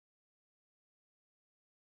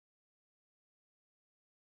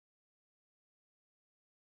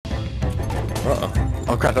Uh-oh.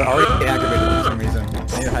 Oh crap, I already activated for some reason.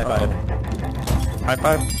 I need a high five. High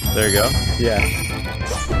five? There you go. Yeah.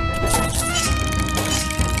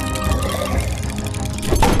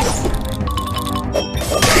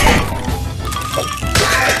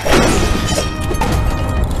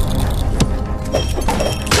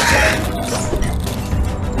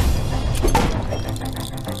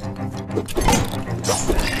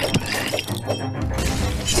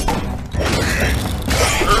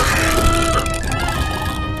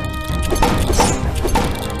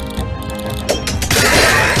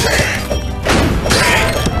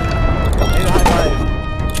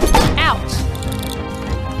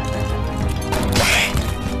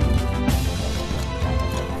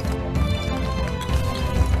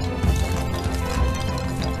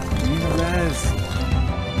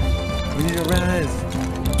 We need a res.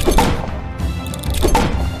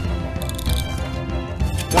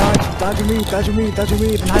 Dodge me,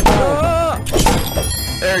 and high five.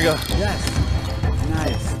 There you go. Yes.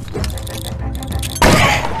 Nice.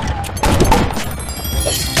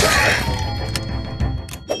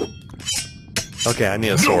 Okay, I need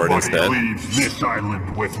a sword instead. Nobody leaves this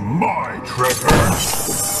island with my treasure.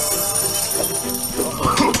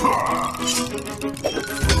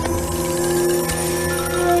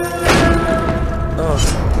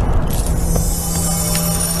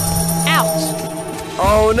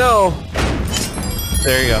 Oh no!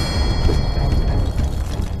 There you go.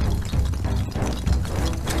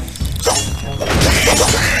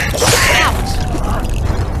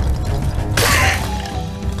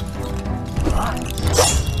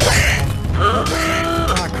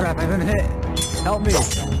 Ah crap, I've been hit. Help me.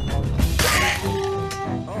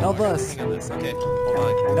 Help us. Okay, hold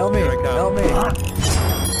on. Help me. Here I come. Help me.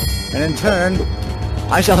 And in turn,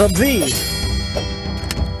 I shall help thee.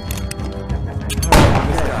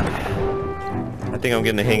 I think I'm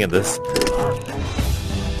getting the hang of this.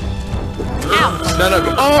 Ouch! No, no.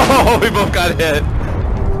 Oh, we both got hit.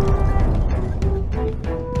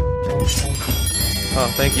 Oh,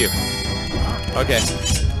 thank you. Okay.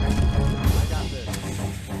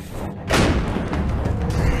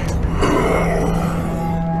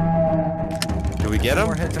 Do we get him?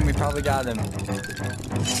 More hits and we probably got him.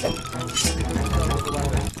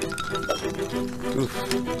 Oof.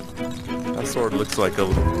 That sword looks like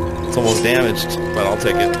it's almost damaged, but I'll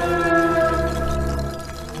take it.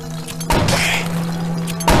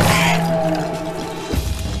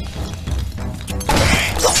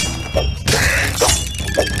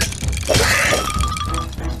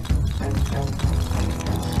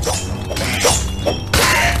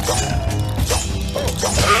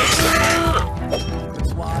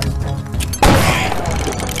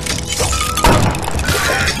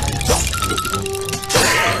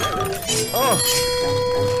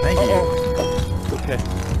 Thank you. Okay.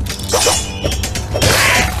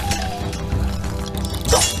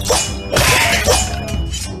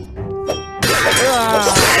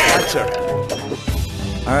 Gotcha.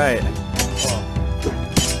 Alright.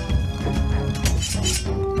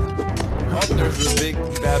 Oh, there's a big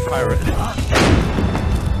bad pirate.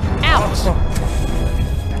 Ouch!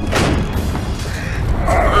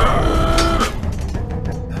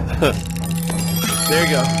 There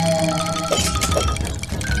you go.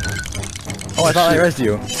 Oh, I thought I rezzed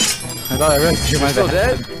you. I thought I rezzed you, my You're still bad.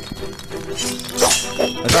 dead?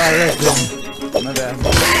 I thought I rezzed him. My bad.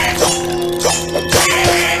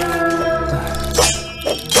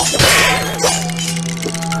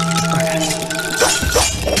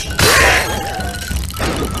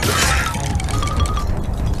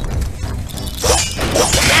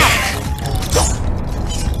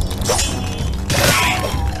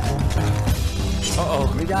 Uh-oh.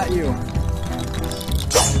 We got you.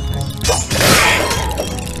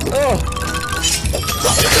 Oh!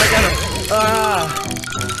 I got him! Ah!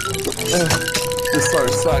 This sort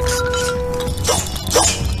of sucks.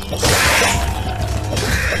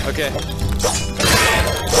 Okay.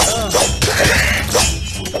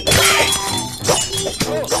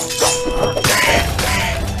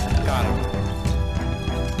 Got him.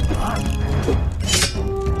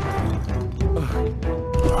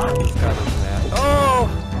 Got him, man. Oh!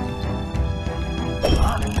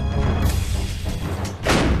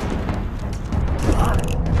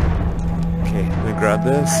 Okay, let me grab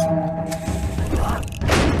this.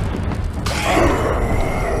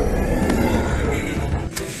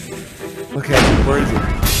 Okay, where is he?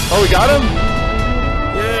 Oh, we got him?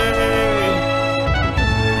 Yay!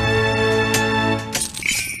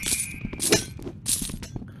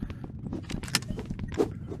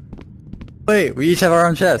 Wait, we each have our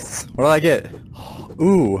own chests. What do I get?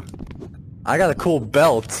 Ooh. I got a cool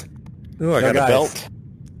belt. Ooh, I got a guys. belt.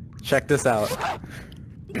 Check this out.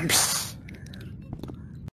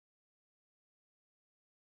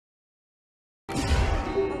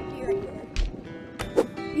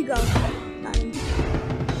 You go.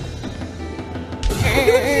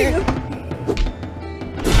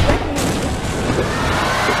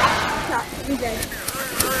 Stop. You're dead.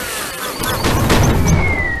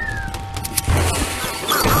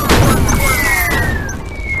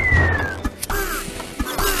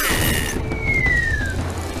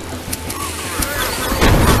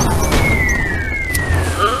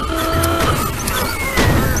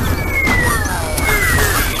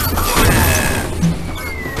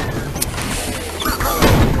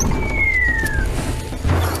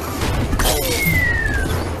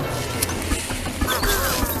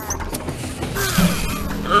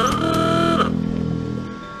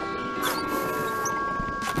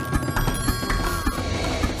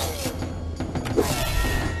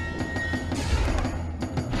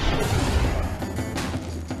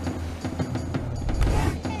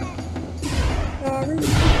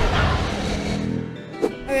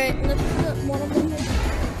 Alright, let's put one of them here.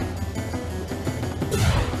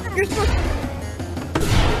 You're supposed to...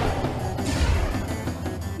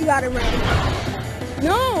 You got it right.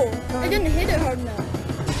 No! I didn't hit it hard enough.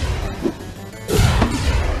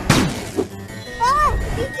 Oh!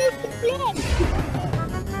 You just flipped!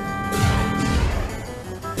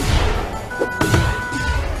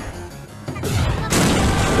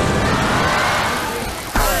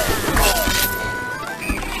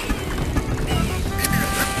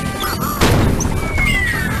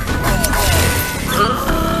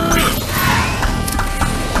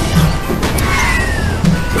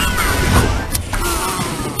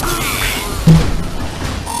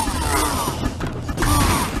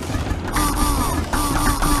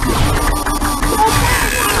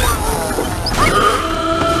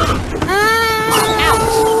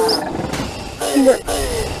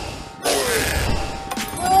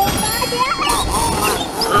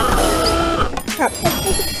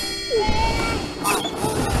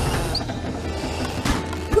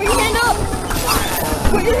 Put your hand up!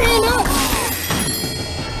 Put your hand up!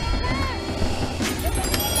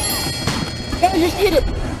 No, just hit it!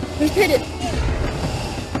 Just hit it!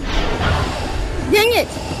 Dang it!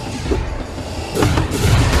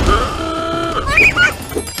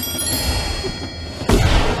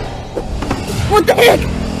 What the heck?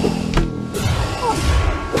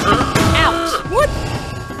 Ouch! What?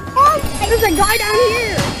 Oh, there's a guy down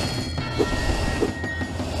here!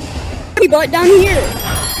 Poopy butt down here!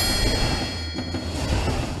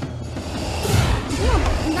 Oh,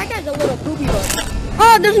 that guy's a little poopy butt.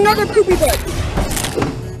 Oh, there's another poopy butt!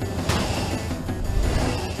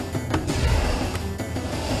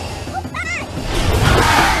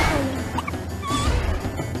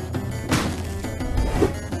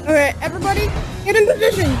 Alright, everybody, get in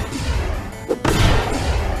position!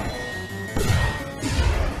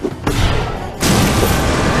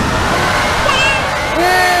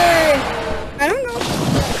 Yay! I don't know.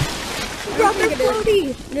 Drop their floaty!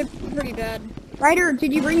 They're pretty bad. Ryder,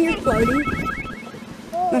 did you bring your floaty?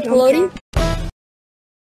 My floaty?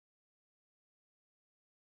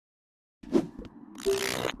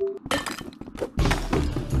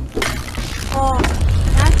 Oh,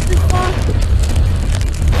 that's the spot?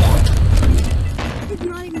 It's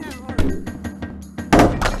not even that hard.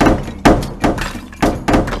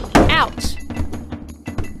 Ouch!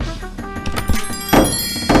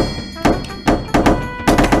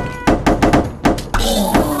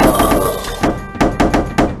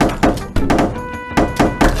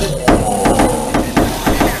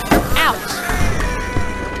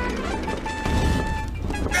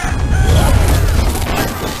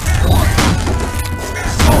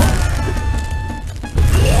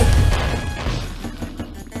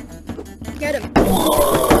 Get him.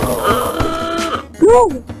 Whoa!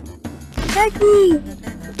 Becky!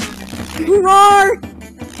 Roar!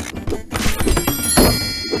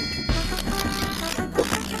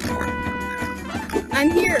 I'm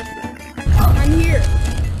here. I'm here.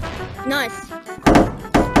 Nice.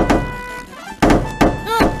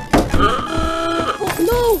 No! Oh,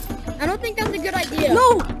 no! I don't think that's a good idea.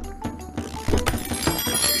 No!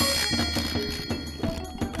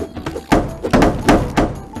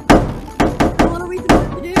 What are we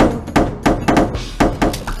supposed to do?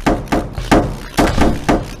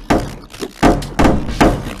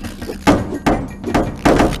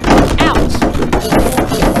 Ouch!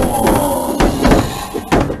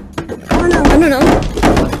 I don't know.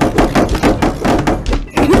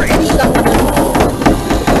 We're inside.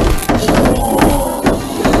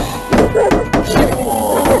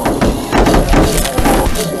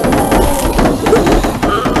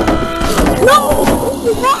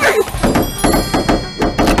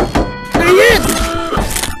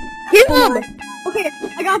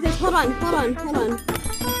 hold on.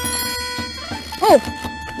 Oh!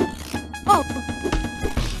 Oh!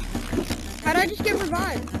 How'd I just get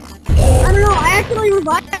revived? I don't know, I actually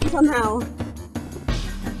revived him somehow.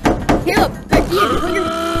 Caleb! Ian, put your...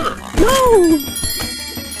 No!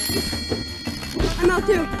 I'm out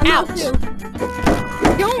too. I'm out too.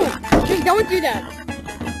 Don't! Just don't do that.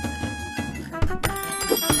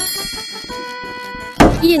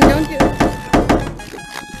 Ian, don't do it.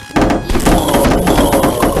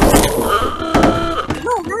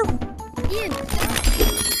 No, no! Ian!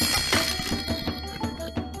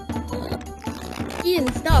 Ian,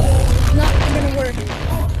 stop. It's not gonna work.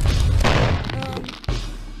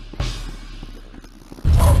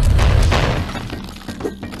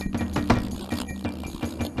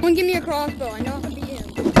 Someone give me a crossbow. I know how to be him.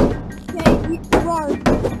 Okay, Rar. Here,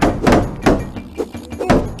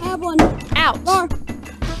 I have one. Ouch. Rar,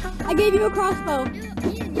 I gave you a crossbow.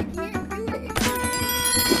 Ian, you can't do it.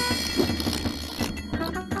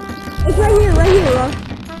 It's right here, Rar.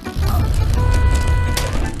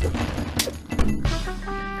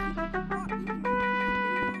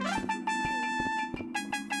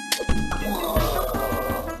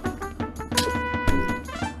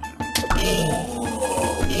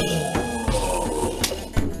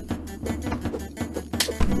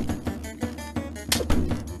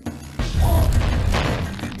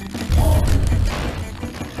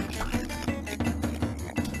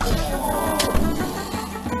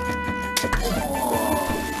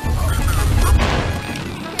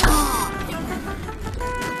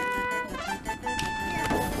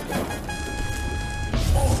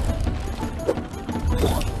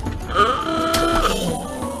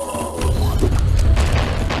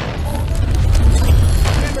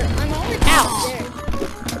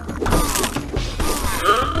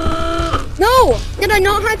 No! Did I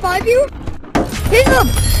not high five you? Hit him!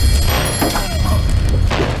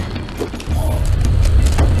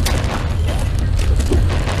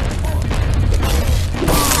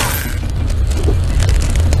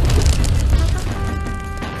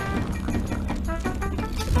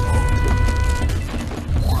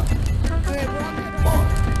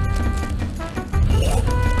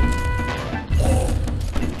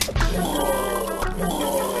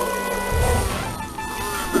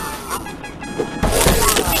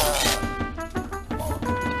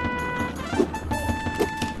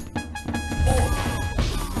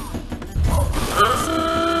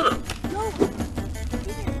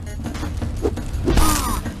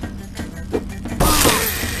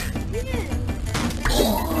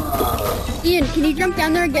 Ian, can you jump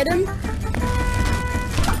down there and get him?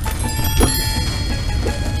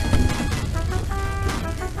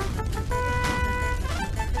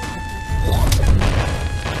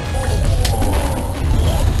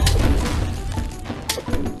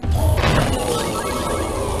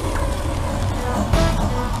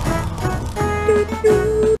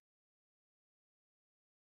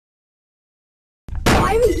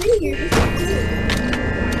 I haven't been here.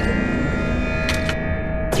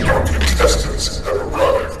 Contestants have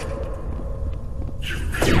arrived. You've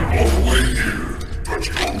been all the way here, but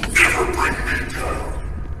you'll never bring me down.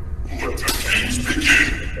 Let the games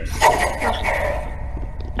begin.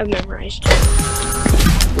 I've memorized.